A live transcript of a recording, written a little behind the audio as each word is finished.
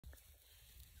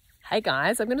Hey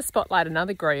guys, I'm going to spotlight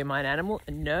another Grow Your Mind animal.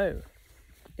 And no,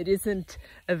 it isn't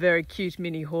a very cute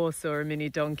mini horse or a mini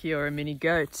donkey or a mini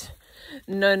goat.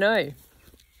 No.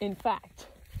 In fact,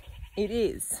 it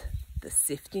is the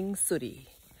sifting sooty.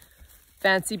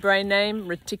 Fancy brain name,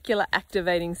 Reticular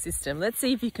Activating System. Let's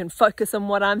see if you can focus on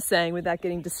what I'm saying without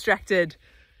getting distracted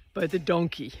by the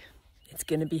donkey. It's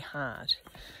going to be hard,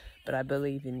 but I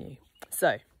believe in you.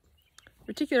 So,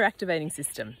 Reticular Activating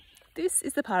System. This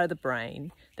is the part of the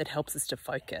brain that helps us to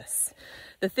focus.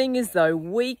 The thing is though,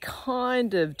 we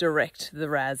kind of direct the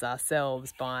RAS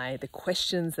ourselves by the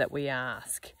questions that we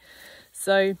ask.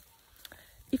 So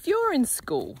if you're in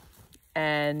school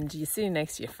and you're sitting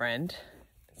next to your friend,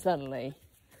 suddenly,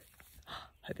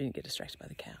 hope you didn't get distracted by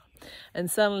the cow, and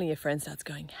suddenly your friend starts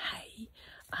going, hey,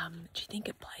 do you think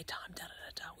at playtime,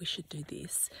 we should do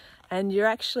this? And you're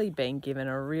actually being given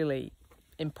a really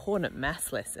important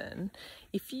maths lesson.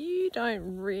 If you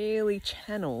don't really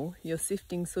channel your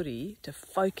sifting sooty to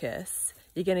focus,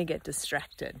 you're going to get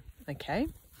distracted, okay?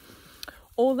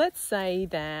 Or let's say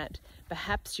that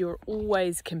perhaps you're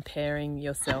always comparing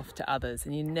yourself to others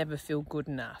and you never feel good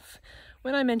enough.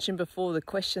 When I mentioned before, the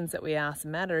questions that we ask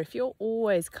matter. If you're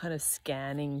always kind of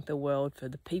scanning the world for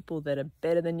the people that are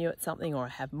better than you at something or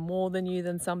have more than you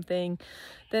than something,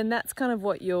 then that's kind of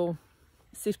what your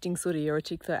sifting sooty or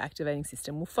reticular activating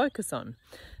system will focus on.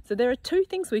 So there are two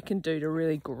things we can do to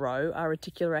really grow our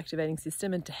reticular activating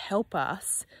system and to help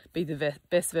us be the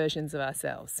best versions of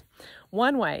ourselves.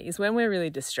 One way is when we're really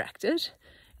distracted.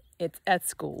 It's at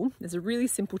school. There's a really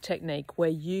simple technique where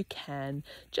you can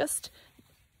just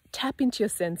tap into your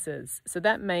senses. So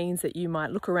that means that you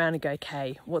might look around and go,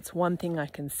 okay, what's one thing I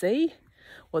can see?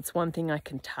 What's one thing I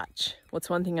can touch? What's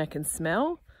one thing I can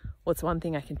smell? What's one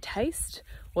thing I can taste?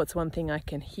 What's one thing I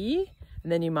can hear?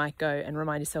 And then you might go and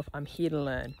remind yourself, I'm here to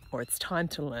learn, or it's time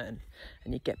to learn.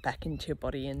 And you get back into your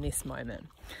body in this moment.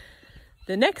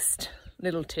 The next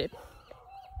little tip,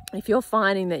 if you're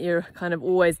finding that you're kind of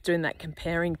always doing that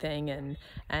comparing thing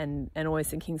and always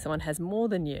thinking someone has more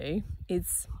than you,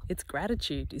 it's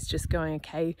gratitude. It's just going,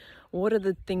 okay, what are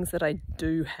the things that I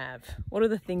do have? What are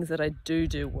the things that I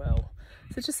do well?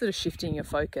 So just sort of shifting your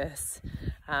focus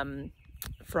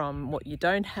from what you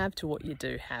don't have to what you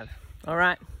do have. All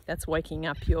right, that's waking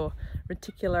up your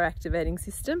reticular activating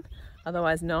system,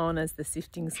 otherwise known as the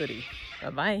sifting sooty.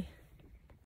 Bye-bye.